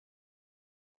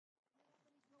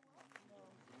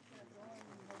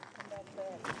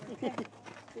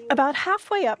About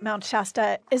halfway up Mount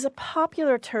Shasta is a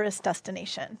popular tourist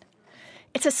destination.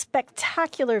 It's a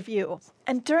spectacular view,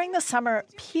 and during the summer,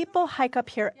 people hike up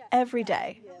here every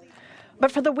day.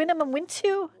 But for the Winnemem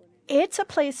Wintu, it's a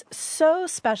place so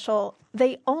special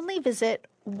they only visit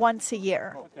once a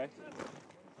year.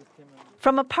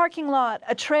 From a parking lot,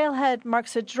 a trailhead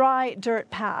marks a dry dirt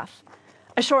path.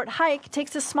 A short hike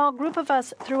takes a small group of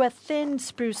us through a thin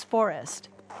spruce forest.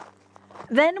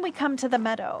 Then we come to the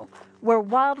meadow, where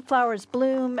wildflowers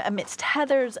bloom amidst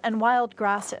heathers and wild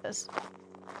grasses.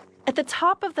 At the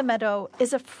top of the meadow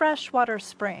is a freshwater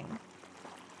spring.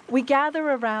 We gather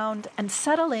around and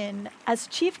settle in as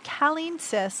Chief Colleen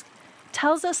Sisk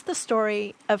tells us the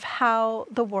story of how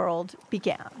the world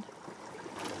began.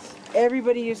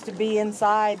 Everybody used to be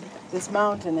inside this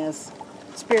mountain as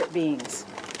spirit beings.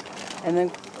 And then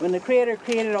when the Creator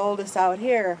created all this out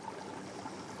here,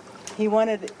 he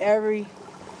wanted every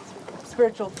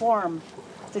spiritual form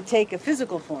to take a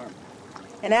physical form.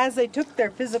 And as they took their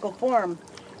physical form,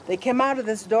 they came out of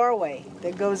this doorway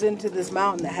that goes into this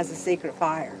mountain that has a sacred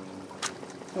fire.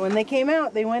 And when they came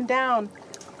out, they went down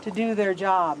to do their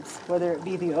jobs, whether it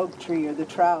be the oak tree or the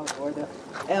trout or the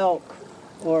elk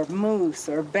or moose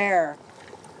or bear.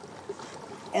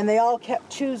 And they all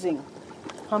kept choosing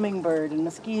hummingbird and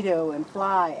mosquito and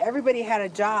fly. Everybody had a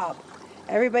job.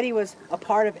 Everybody was a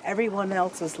part of everyone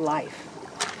else's life.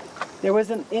 There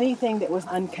wasn't anything that was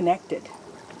unconnected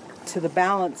to the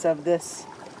balance of this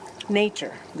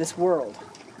nature, this world.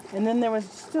 And then there was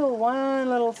still one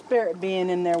little spirit being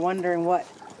in there wondering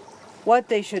what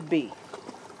they should be.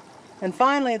 And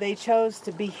finally they chose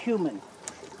to be human.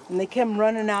 And they came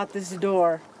running out this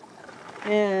door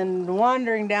and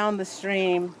wandering down the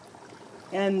stream.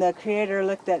 And the Creator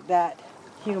looked at that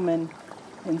human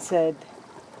and said,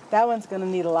 that one's going to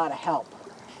need a lot of help.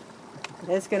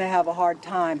 It's going to have a hard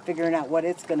time figuring out what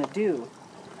it's going to do.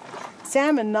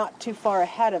 Salmon, not too far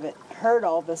ahead of it, heard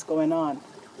all this going on.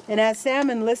 And as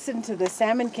Salmon listened to this,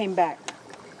 Salmon came back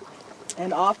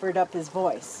and offered up his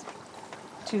voice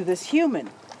to this human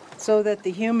so that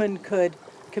the human could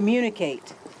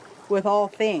communicate with all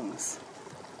things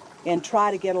and try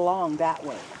to get along that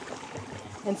way.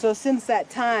 And so since that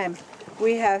time,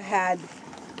 we have had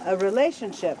a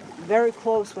relationship very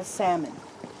close with Salmon.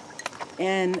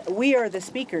 And we are the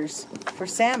speakers for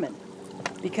Salmon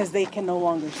because they can no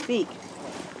longer speak.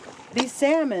 These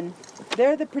salmon,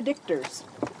 they're the predictors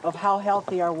of how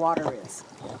healthy our water is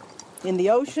in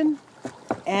the ocean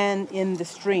and in the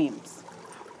streams.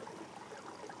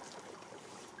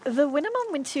 The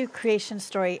Winnemem Wintu creation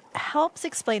story helps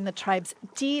explain the tribe's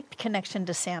deep connection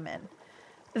to salmon,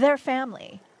 their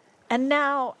family. And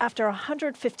now, after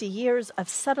 150 years of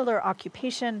settler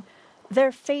occupation,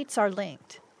 their fates are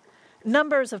linked.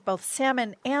 Numbers of both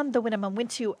salmon and the Winnemem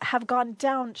Wintu have gone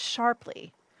down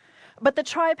sharply. But the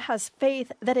tribe has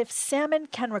faith that if salmon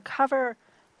can recover,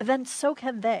 then so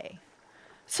can they.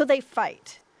 So they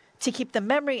fight to keep the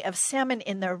memory of salmon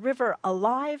in their river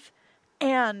alive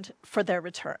and for their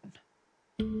return.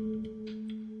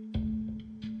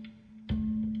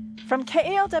 From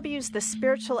KALW's The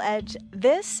Spiritual Edge,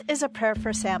 this is A Prayer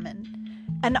for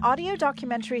Salmon, an audio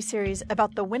documentary series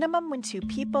about the Winnemem Wintu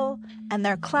people and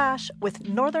their clash with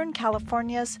Northern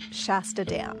California's Shasta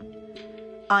Dam.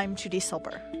 I'm Judy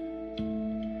Silber.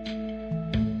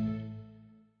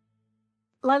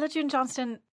 Lila June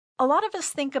Johnston, a lot of us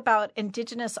think about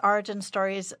indigenous origin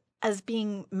stories as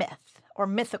being myth or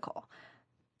mythical.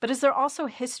 But is there also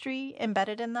history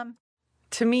embedded in them?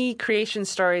 To me, creation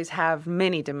stories have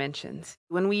many dimensions.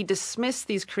 When we dismiss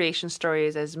these creation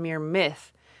stories as mere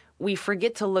myth, we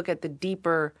forget to look at the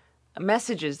deeper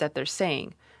messages that they're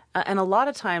saying. And a lot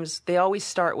of times they always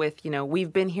start with,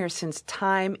 we've been here since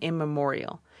time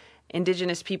immemorial.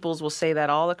 Indigenous peoples will say that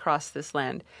all across this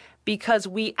land because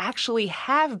we actually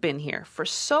have been here for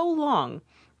so long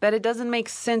that it doesn't make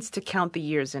sense to count the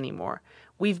years anymore.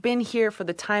 We've been here for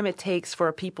the time it takes for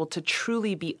a people to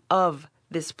truly be of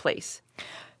this place.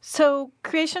 So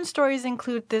creation stories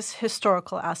include this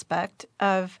historical aspect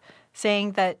of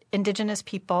saying that indigenous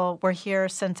people were here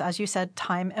since, as you said,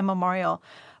 time immemorial.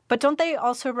 But don't they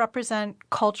also represent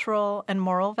cultural and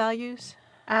moral values?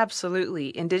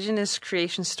 Absolutely. Indigenous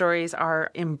creation stories are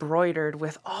embroidered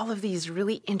with all of these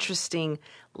really interesting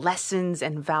lessons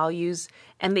and values,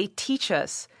 and they teach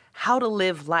us how to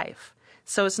live life.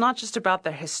 So it's not just about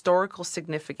their historical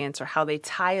significance or how they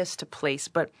tie us to place,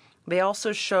 but they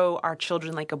also show our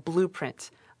children like a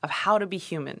blueprint of how to be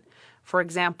human. For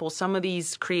example, some of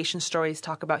these creation stories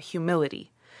talk about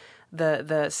humility.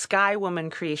 The Sky Woman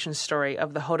creation story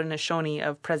of the Haudenosaunee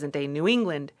of present-day New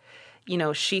England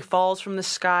She falls from the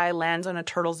sky, lands on a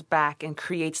turtle's back, and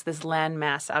creates this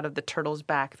landmass out of the turtle's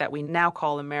back that we now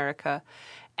call America.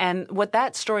 And what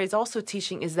that story is also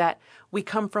teaching is that we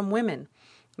come from women,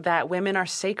 that women are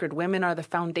sacred, women are the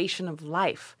foundation of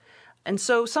life. And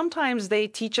so sometimes they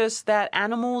teach us that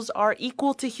animals are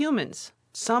equal to humans.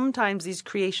 Sometimes these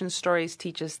creation stories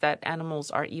teach us that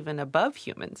animals are even above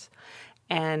humans.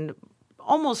 And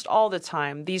almost all the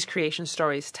time, these creation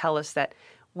stories tell us that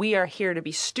we are here to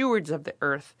be stewards of the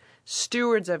earth,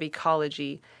 stewards of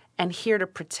ecology, and here to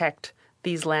protect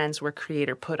these lands where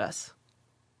Creator put us.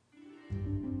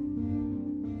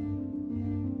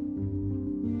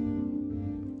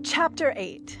 Chapter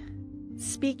 8,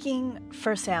 Speaking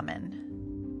for Salmon.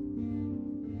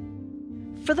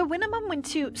 For the Winnemem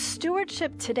Wintu,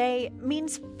 stewardship today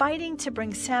means fighting to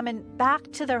bring salmon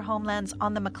back to their homelands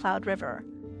on the McCloud River.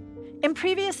 In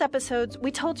previous episodes,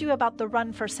 we told you about the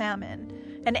Run for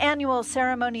Salmon, an annual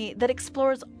ceremony that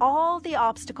explores all the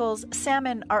obstacles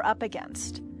salmon are up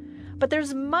against. But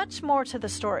there's much more to the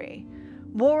story.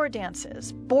 War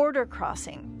dances, border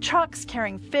crossing, trucks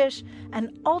carrying fish,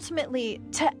 and ultimately,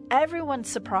 to everyone's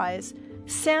surprise,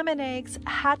 salmon eggs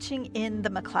hatching in the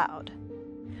McCloud.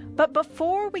 But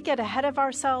before we get ahead of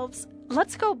ourselves,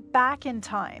 let's go back in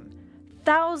time,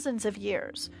 thousands of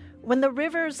years, when the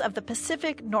rivers of the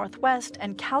Pacific Northwest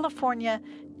and California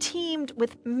teemed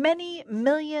with many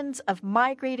millions of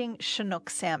migrating Chinook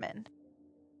salmon.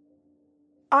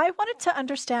 I wanted to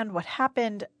understand what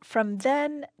happened from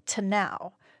then to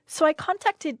now, so I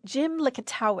contacted Jim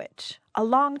Likatowicz, a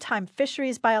longtime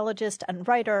fisheries biologist and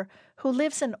writer who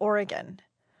lives in Oregon.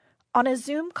 On a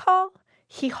Zoom call,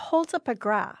 he holds up a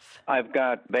graph. I've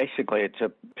got, basically, it's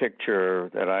a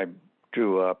picture that I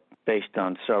drew up based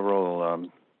on several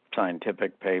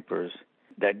scientific papers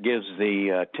that gives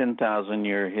the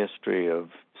 10,000-year history of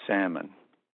salmon.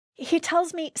 He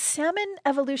tells me salmon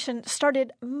evolution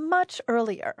started much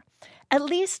earlier, at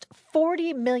least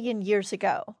 40 million years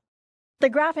ago. The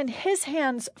graph in his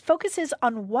hands focuses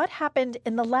on what happened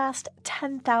in the last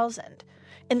 10,000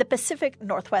 in the Pacific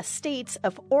Northwest states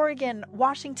of Oregon,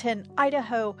 Washington,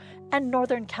 Idaho, and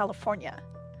Northern California.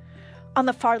 On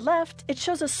the far left, it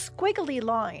shows a squiggly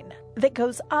line that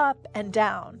goes up and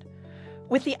down.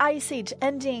 With the Ice Age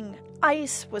ending,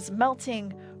 ice was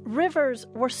melting, rivers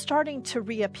were starting to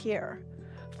reappear,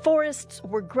 forests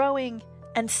were growing,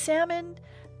 and salmon,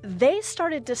 they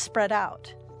started to spread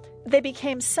out. They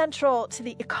became central to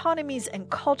the economies and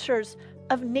cultures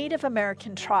of Native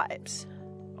American tribes.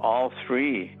 All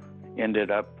three ended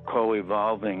up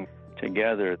co-evolving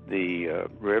together, the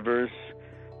rivers,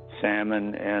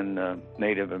 salmon, and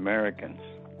Native Americans.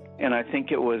 And I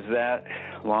think it was that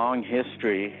long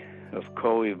history of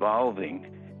co-evolving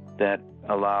that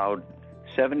allowed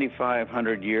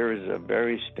 7,500 years of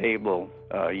very stable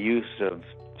use of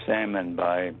salmon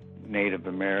by Native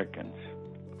Americans.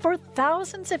 For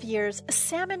thousands of years,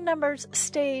 salmon numbers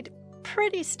stayed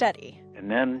pretty steady.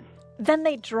 And then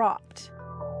they dropped.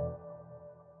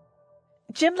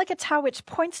 Jim Likatowicz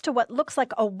points to what looks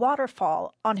like a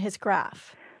waterfall on his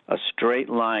graph. A straight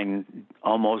line,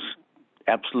 almost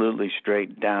absolutely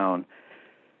straight down,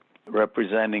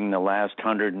 representing the last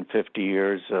 150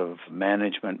 years of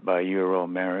management by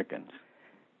Euro-Americans.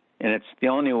 And it's the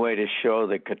only way to show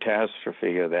the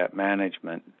catastrophe of that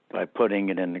management by putting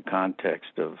it in the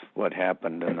context of what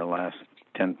happened in the last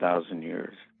 10,000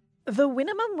 years. The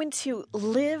Winnemem Wintu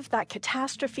live that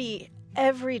catastrophe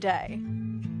every day.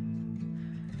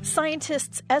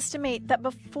 Scientists estimate that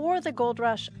before the gold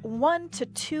rush, 1 to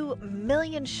 2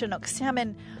 million Chinook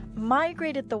salmon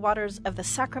migrated the waters of the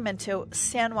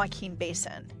Sacramento-San Joaquin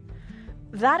Basin.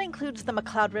 That includes the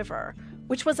McCloud River,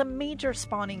 which was a major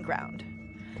spawning ground.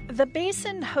 The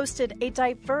basin hosted a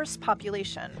diverse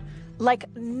population, like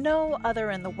no other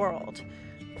in the world.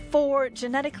 4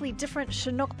 genetically different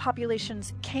Chinook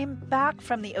populations came back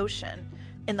from the ocean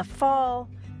in the fall,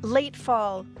 late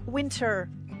fall, winter,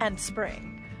 and spring.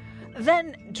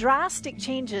 Then drastic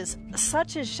changes,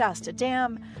 such as Shasta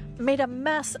Dam, made a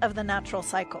mess of the natural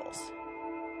cycles.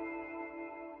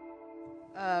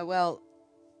 Well,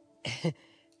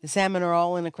 the salmon are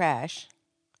all in a crash,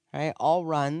 right? All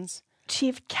runs.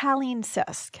 Chief Colleen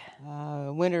Sisk.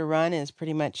 Winter run is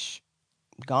pretty much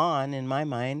gone in my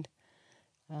mind.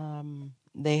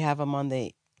 They have them on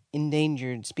the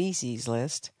endangered species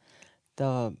list.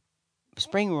 The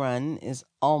spring run is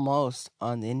almost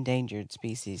on the endangered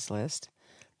species list.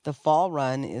 The fall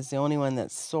run is the only one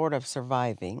that's sort of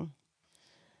surviving,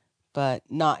 but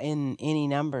not in any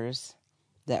numbers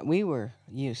that we were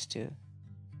used to.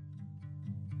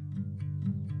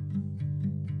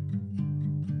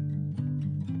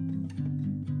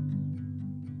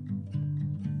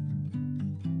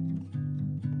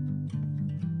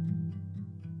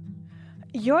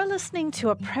 You're listening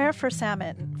to A Prayer for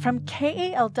Salmon from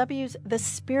KALW's The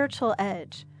Spiritual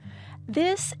Edge.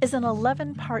 This is an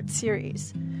 11-part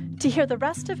series. To hear the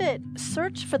rest of it,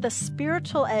 search for The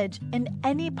Spiritual Edge in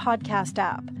any podcast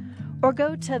app or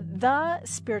go to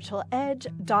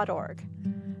thespiritualedge.org.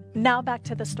 Now back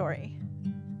to the story.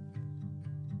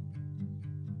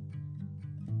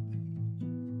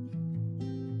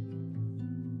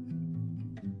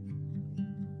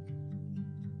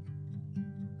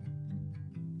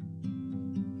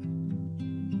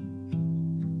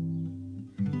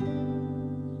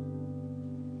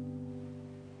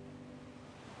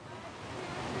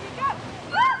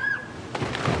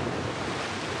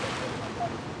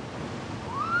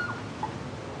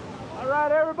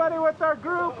 Everybody with our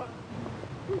group.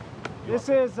 This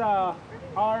is our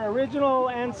original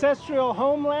ancestral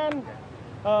homeland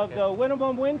of the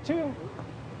Winnemem Wintu.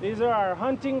 These are our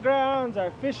hunting grounds,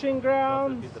 our fishing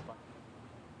grounds.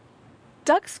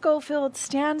 Doug Schofield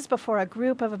stands before a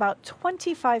group of about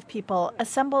 25 people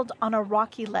assembled on a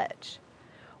rocky ledge.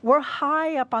 We're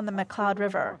high up on the McCloud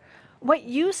River, what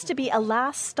used to be a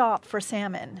last stop for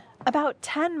salmon, about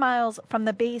 10 miles from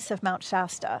the base of Mount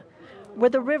Shasta, where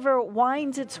the river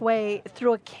winds its way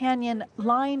through a canyon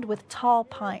lined with tall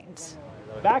pines.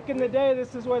 Back in the day,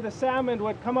 this is where the salmon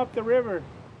would come up the river.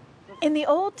 In the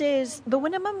old days, the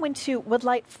Winnemem Wintu would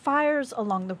light fires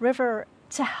along the river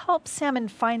to help salmon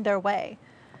find their way.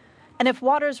 And if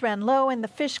waters ran low and the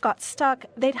fish got stuck,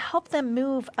 they'd help them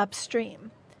move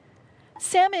upstream.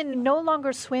 Salmon no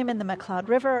longer swim in the McCloud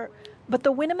River, but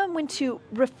the Winnemem Wintu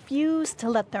refuse to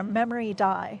let their memory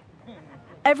die.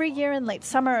 Every year in late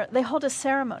summer, they hold a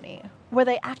ceremony where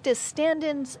they act as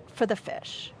stand-ins for the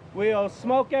fish. We'll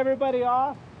smoke everybody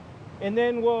off, and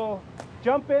then we'll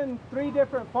jump in 3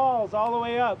 different falls all the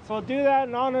way up. So we'll do that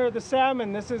in honor of the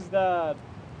salmon. This is the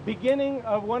beginning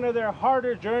of one of their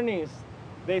harder journeys.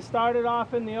 They started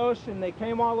off in the ocean. They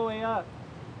came all the way up.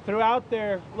 Throughout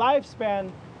their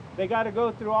lifespan, they got to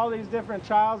go through all these different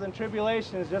trials and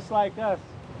tribulations just like us.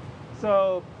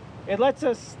 So it lets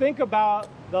us think about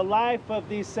the life of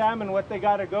these salmon, what they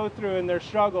got to go through in their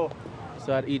struggle.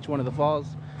 So at each one of the falls,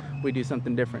 we do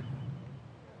something different.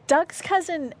 Doug's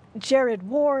cousin, Jared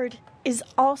Ward, is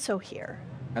also here.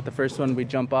 At the first one, we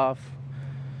jump off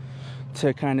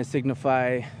to kind of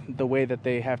signify the way that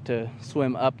they have to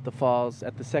swim up the falls.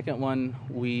 At the second one,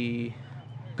 we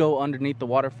go underneath the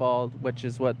waterfall, which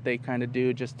is what they kind of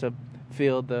do just to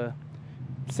feel the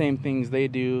same things they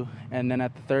do. And then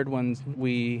at the third one,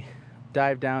 we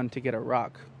dive down to get a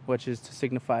rock, which is to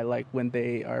signify like when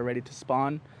they are ready to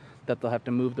spawn, that they'll have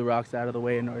to move the rocks out of the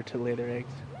way in order to lay their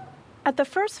eggs. At the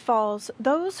first falls,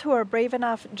 those who are brave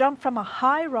enough jump from a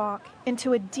high rock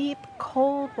into a deep,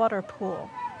 cold water pool.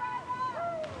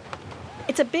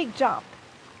 It's a big jump,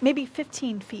 maybe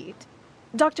 15 feet.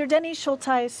 Dr. Denny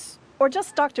Schulteis, or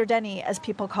just Dr. Denny as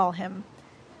people call him,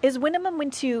 is Winnemem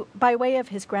Wintu by way of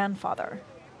his grandfather.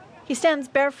 He stands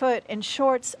barefoot in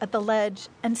shorts at the ledge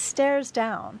and stares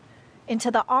down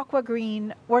into the aqua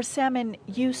green where salmon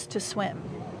used to swim.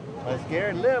 I'm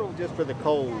scared a little just for the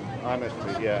cold,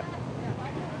 honestly, yeah.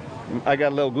 I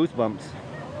got a little goosebumps,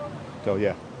 so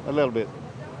yeah, a little bit.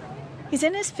 He's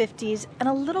in his 50s and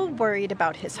a little worried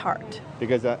about his heart.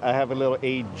 Because I have a little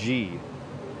AG.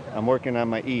 I'm working on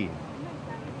my E.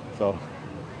 So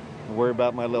I worry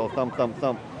about my little thump, thump,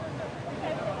 thump.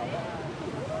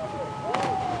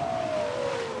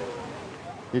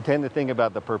 You tend to think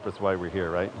about the purpose why we're here,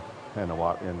 right? And the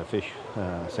water, and the fish,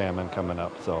 salmon coming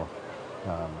up. So,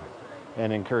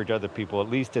 and encourage other people at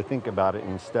least to think about it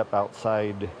and step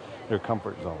outside their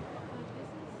comfort zone.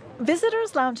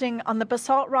 Visitors lounging on the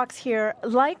basalt rocks here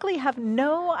likely have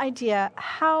no idea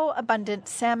how abundant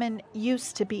salmon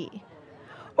used to be,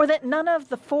 or that none of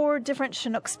the 4 different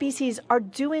Chinook species are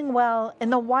doing well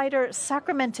in the wider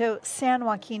Sacramento-San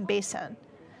Joaquin Basin.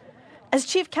 As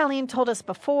Chief Colleen told us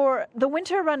before, the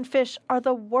winter run fish are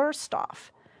the worst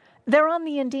off. They're on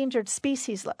the endangered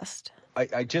species list.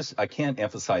 I can't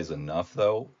emphasize enough,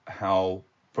 though, how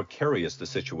precarious the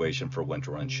situation for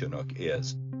winter run Chinook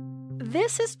is.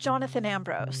 This is Jonathan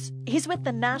Ambrose. He's with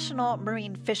the National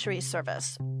Marine Fisheries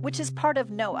Service, which is part of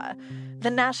NOAA,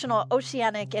 the National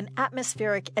Oceanic and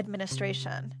Atmospheric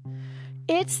Administration.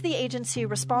 It's the agency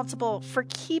responsible for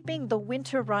keeping the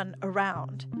winter run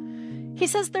around. He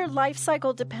says their life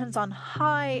cycle depends on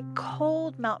high,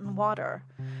 cold mountain water.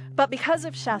 But because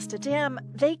of Shasta Dam,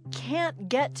 they can't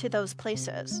get to those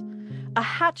places. A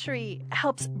hatchery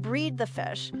helps breed the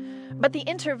fish, but the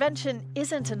intervention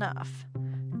isn't enough.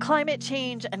 Climate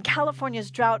change and California's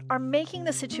drought are making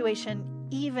the situation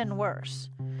even worse.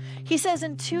 He says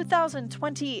in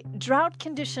 2020, drought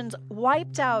conditions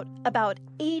wiped out about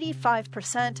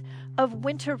 85% of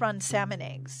winter-run salmon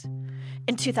eggs.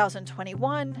 In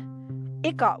 2021,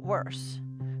 it got worse.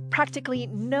 Practically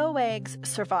no eggs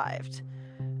survived.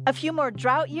 A few more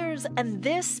drought years and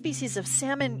this species of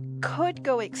salmon could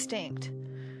go extinct.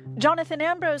 Jonathan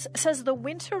Ambrose says the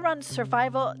winter-run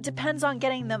survival depends on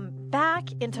getting them back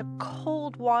into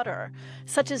cold water,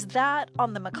 such as that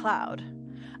on the McCloud.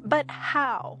 But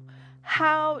how?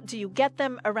 How do you get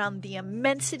them around the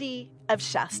immensity of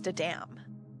Shasta Dam?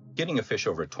 Getting a fish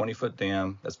over a 20-foot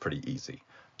dam, that's pretty easy.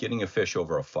 Getting a fish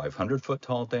over a 500-foot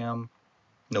tall dam,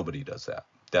 nobody does that.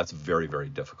 That's very, very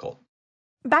difficult.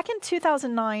 Back in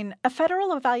 2009, a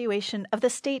federal evaluation of the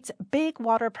state's big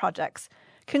water projects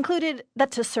concluded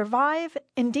that to survive,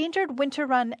 endangered winter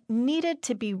run needed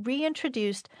to be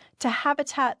reintroduced to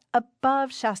habitat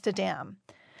above Shasta Dam,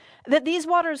 that these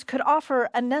waters could offer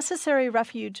a necessary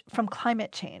refuge from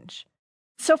climate change.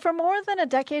 So for more than a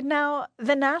decade now,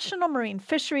 the National Marine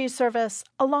Fisheries Service,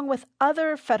 along with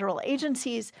other federal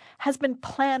agencies, has been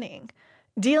planning,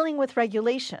 dealing with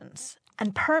regulations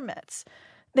and permits.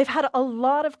 They've had a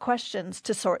lot of questions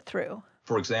to sort through.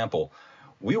 For example,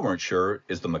 we weren't sure,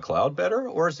 is the McCloud better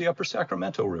or is the Upper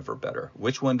Sacramento River better?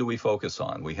 Which one do we focus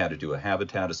on? We had to do a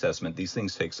habitat assessment. These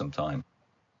things take some time.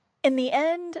 In the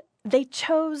end, they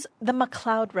chose the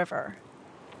McCloud River.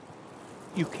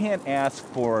 You can't ask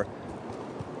for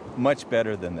much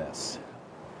better than this.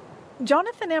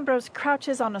 Jonathan Ambrose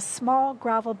crouches on a small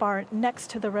gravel bar next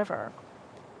to the river.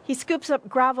 He scoops up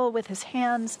gravel with his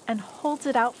hands and holds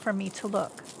it out for me to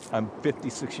look. I'm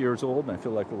 56 years old and I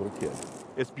feel like a little kid.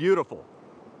 It's beautiful.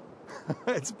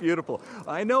 It's beautiful.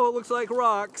 I know it looks like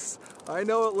rocks.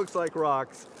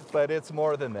 But it's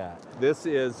more than that. This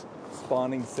is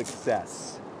spawning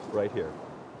success right here.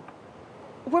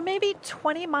 We're maybe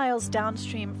 20 miles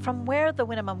downstream from where the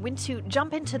Winnemem Wintu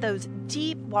jump into those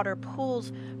deep water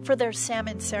pools for their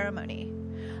salmon ceremony.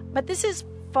 But this is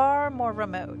far more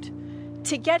remote.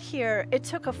 To get here, it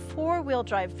took a four-wheel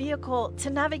drive vehicle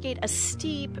to navigate a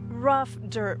steep, rough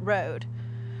dirt road.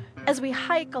 As we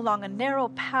hike along a narrow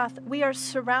path, we are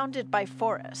surrounded by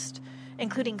forest,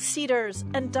 including cedars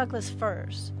and Douglas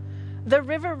firs. The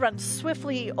river runs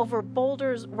swiftly over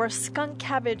boulders where skunk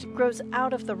cabbage grows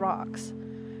out of the rocks.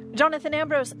 Jonathan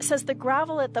Ambrose says the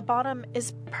gravel at the bottom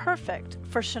is perfect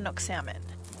for Chinook salmon.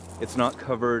 It's not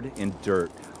covered in dirt.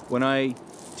 When I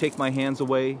take my hands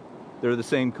away, they're the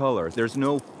same color. There's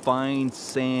no fine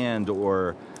sand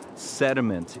or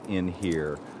sediment in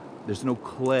here. There's no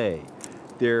clay.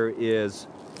 There is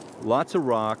lots of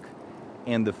rock,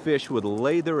 and the fish would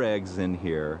lay their eggs in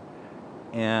here,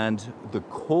 and the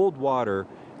cold water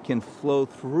can flow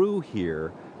through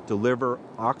here, deliver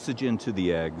oxygen to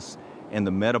the eggs, and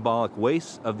the metabolic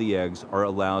wastes of the eggs are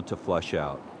allowed to flush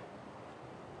out.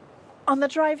 On the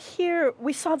drive here,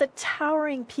 we saw the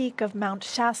towering peak of Mount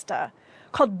Shasta,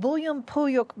 called Bulyum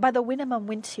Puyuk by the Winnemem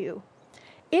Wintu.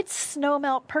 Its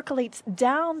snowmelt percolates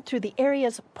down through the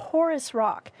area's porous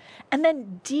rock and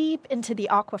then deep into the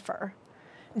aquifer.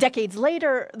 Decades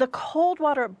later, the cold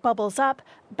water bubbles up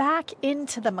back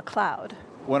into the McCloud.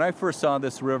 When I first saw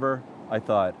this river, I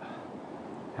thought,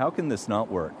 how can this not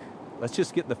work? Let's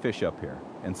just get the fish up here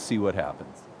and see what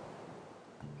happens.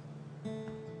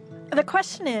 The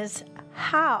question is,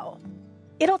 how?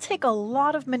 It'll take a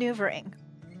lot of maneuvering.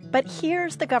 But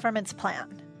here's the government's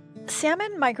plan.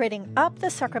 Salmon migrating up the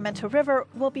Sacramento River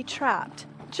will be trapped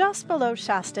just below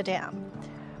Shasta Dam.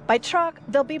 By truck,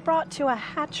 they'll be brought to a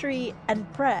hatchery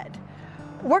and bred.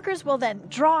 Workers will then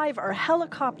drive or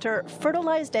helicopter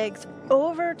fertilized eggs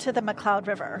over to the McCloud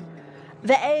River.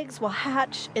 The eggs will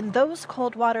hatch in those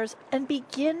cold waters and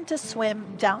begin to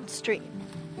swim downstream.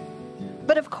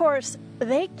 But of course,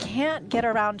 they can't get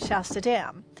around Shasta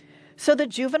Dam. So the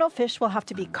juvenile fish will have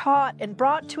to be caught and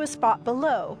brought to a spot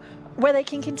below where they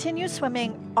can continue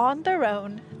swimming on their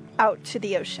own out to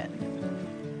the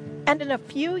ocean. And in a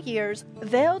few years,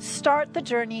 they'll start the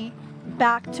journey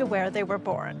back to where they were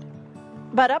born.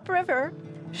 But upriver,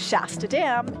 Shasta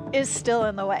Dam is still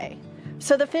in the way.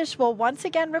 So the fish will once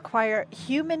again require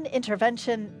human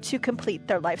intervention to complete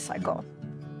their life cycle.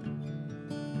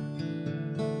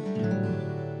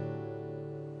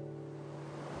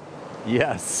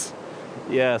 Yes.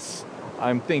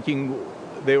 I'm thinking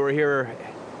they were here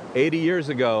 80 years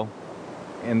ago,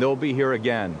 and they'll be here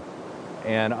again.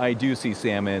 And I do see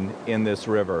salmon in this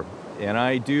river. And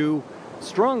I do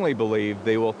strongly believe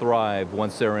they will thrive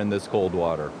once they're in this cold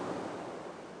water.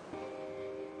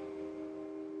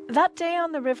 That day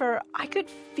on the river, I could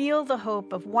feel the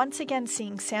hope of once again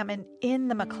seeing salmon in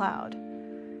the McCloud.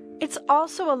 It's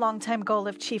also a longtime goal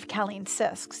of Chief Colleen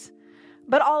Sisk's.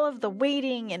 But all of the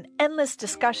waiting and endless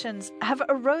discussions have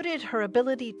eroded her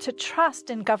ability to trust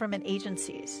in government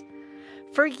agencies.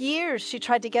 For years, she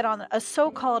tried to get on a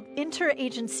so-called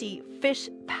interagency fish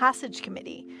passage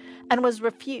committee and was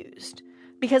refused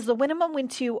because the Winnemem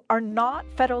Wintu are not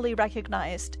federally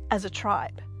recognized as a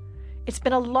tribe. It's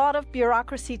been a lot of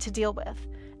bureaucracy to deal with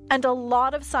and a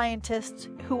lot of scientists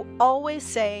who always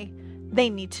say they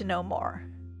need to know more.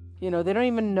 They don't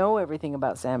even know everything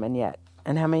about salmon yet.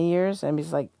 And how many years? I mean,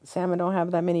 it's like salmon don't have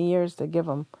that many years to give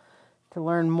them to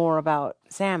learn more about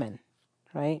salmon,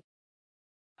 right?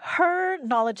 Her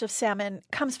knowledge of salmon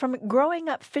comes from growing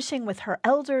up fishing with her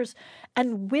elders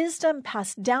and wisdom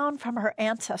passed down from her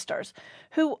ancestors,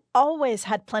 who always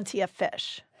had plenty of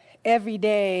fish. Every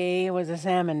day was a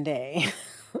salmon day.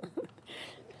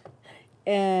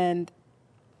 And,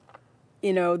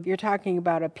 you're talking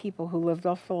about a people who lived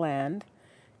off the land.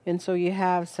 And so you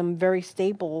have some very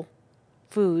stable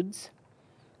foods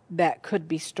that could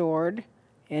be stored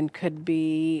and could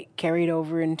be carried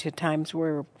over into times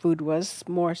where food was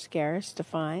more scarce to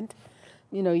find.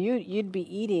 You'd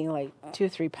be eating like 2 or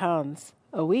 3 pounds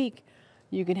a week.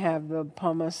 You can have the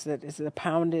hummus that is a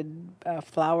pounded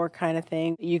flour kind of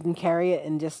thing. You can carry it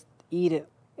and just eat it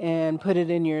and put it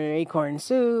in your acorn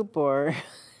soup or...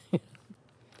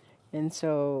 And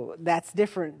so that's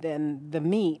different than the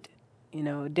meat,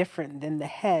 different than the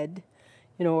head,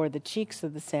 or the cheeks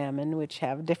of the salmon, which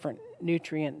have different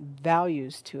nutrient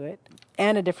values to it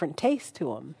and a different taste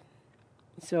to them.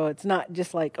 So it's not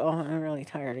just like, oh, I'm really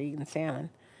tired of eating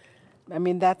salmon. I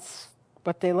mean, that's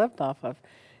what they lived off of.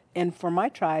 And for my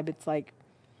tribe, it's like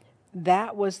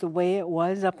that was the way it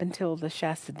was up until the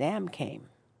Shasta Dam came.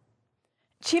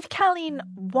 Chief Colleen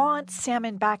wants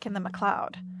salmon back in the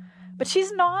McCloud, but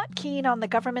she's not keen on the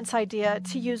government's idea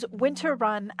to use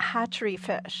winter-run hatchery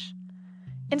fish.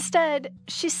 Instead,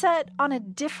 she's set on a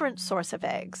different source of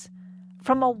eggs,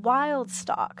 from a wild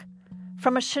stock,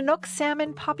 from a Chinook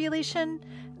salmon population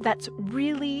that's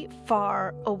really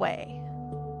far away.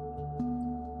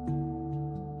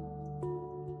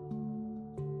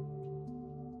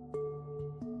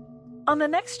 On the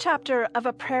next chapter of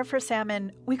A Prayer for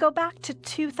Salmon, we go back to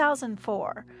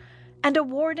 2004 and a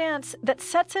war dance that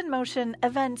sets in motion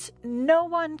events no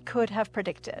one could have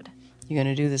predicted. You're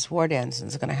going to do this war dance and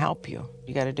it's going to help you.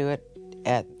 You got to do it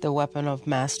at the weapon of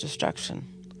mass destruction.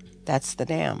 That's the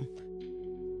dam.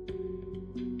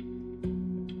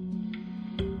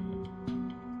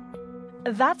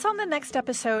 That's on the next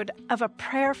episode of A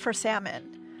Prayer for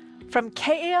Salmon from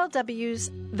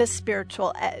KALW's The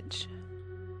Spiritual Edge.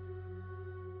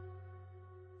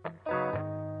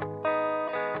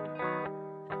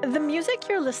 The music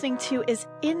you're listening to is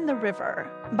In the River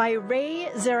by Ray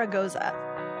Zaragoza.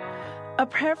 A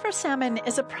Prayer for Salmon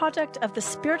is a project of The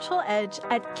Spiritual Edge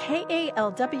at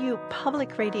KALW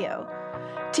Public Radio.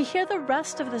 To hear the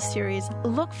rest of the series,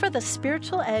 look for The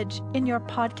Spiritual Edge in your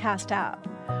podcast app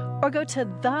or go to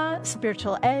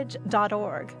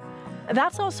thespiritualedge.org.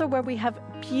 That's also where we have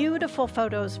beautiful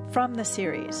photos from the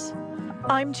series.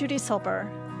 I'm Judy Silber.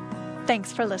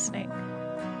 Thanks for listening.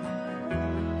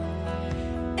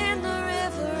 In the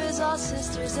river is our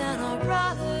sisters and our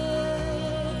brothers.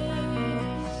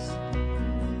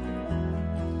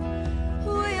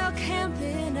 We are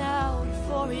camping out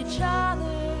for each other.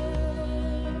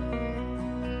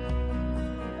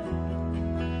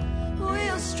 We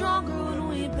are stronger when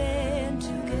we band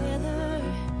together,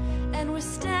 and we're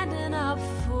standing up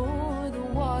for the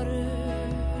water.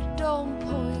 Don't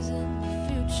poison the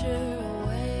future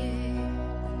away.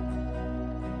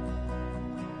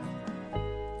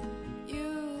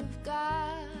 You've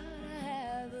got to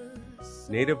have a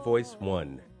Native Voice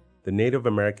One, the Native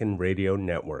American Radio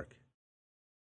Network.